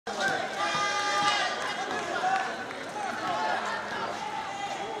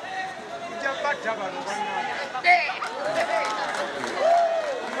Shake,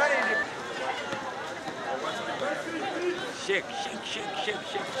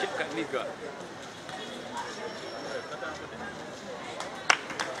 amiga.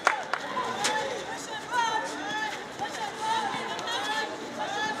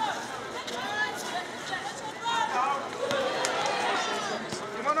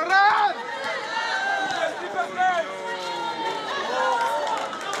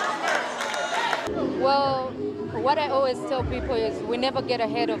 Well, what I always tell people is we never get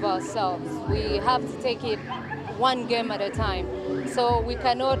ahead of ourselves. We have to take it one game at a time. So we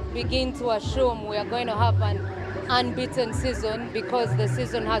cannot begin to assume we are going to have an unbeaten season because the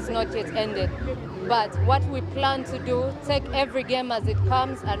season has not yet ended. But what we plan to do, take every game as it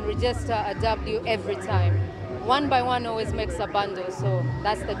comes and register a W every time. One by one always makes a bundle, so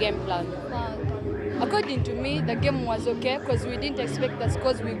that's the game plan. According to me, the game was okay because we didn't expect the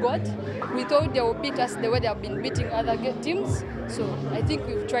scores we got. We thought they would beat us the way they have been beating other teams. So I think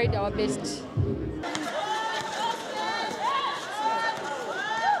we've tried our best.